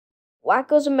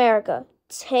Wackos America.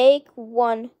 Take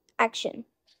one, action.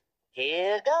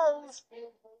 Here goes.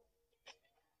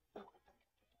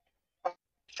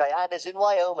 Cheyenne is in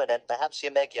Wyoming, and perhaps you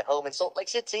make your home in Salt Lake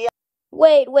City.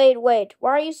 Wait. Why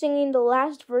are you singing the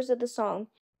last verse of the song?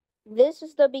 This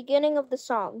is the beginning of the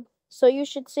song, so you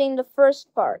should sing the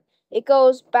first part. It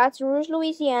goes Baton Rouge,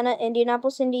 Louisiana,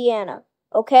 Indianapolis, Indiana.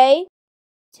 Okay?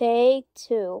 Take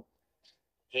two.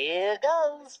 Here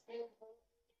goes.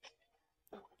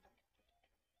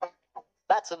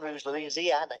 Baton Rouge,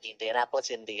 Louisiana,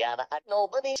 Indianapolis, Indiana, and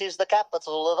Albany is the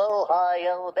capital of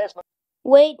Ohio.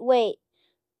 Wait.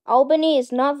 Albany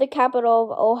is not the capital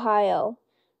of Ohio.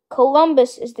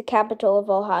 Columbus is the capital of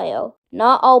Ohio,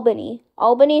 not Albany.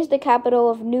 Albany is the capital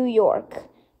of New York.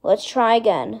 Let's try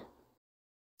again.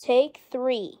 Take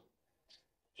three.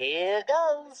 Here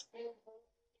goes.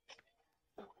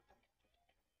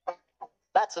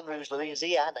 Baton Rouge,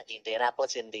 Louisiana,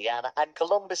 Indianapolis, Indiana, and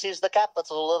Columbus is the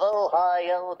capital of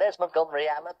Ohio. There's Montgomery,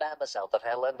 Alabama, south of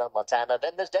Helena, Montana.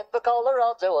 Then there's Denver,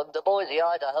 Colorado, under Boise,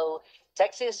 Idaho.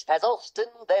 Texas has Austin,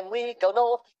 then we go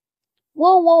north.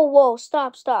 Whoa,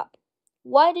 stop.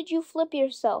 Why did you flip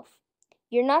yourself?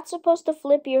 You're not supposed to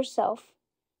flip yourself.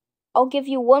 I'll give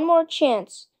you one more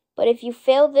chance, but if you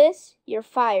fail this, you're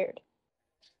fired.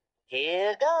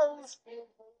 Here goes.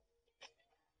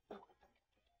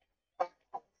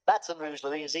 Baton Rouge,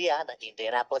 Louisiana,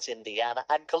 Indianapolis, Indiana,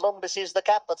 and Columbus is the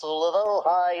capital of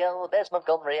Ohio. There's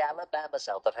Montgomery, Alabama,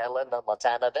 south of Helena,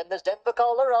 Montana. Then there's Denver,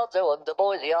 Colorado, under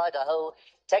Boise, Idaho.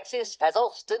 Texas has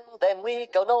Austin, then we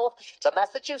go north to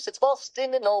Massachusetts,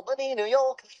 Boston, and Albany, New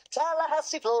York,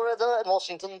 Tallahassee, Florida, and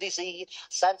Washington, D.C.,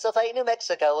 Santa Fe, New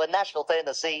Mexico, and Nashville,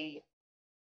 Tennessee.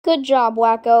 Good job,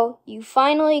 Wacko. You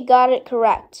finally got it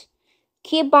correct.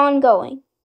 Keep on going.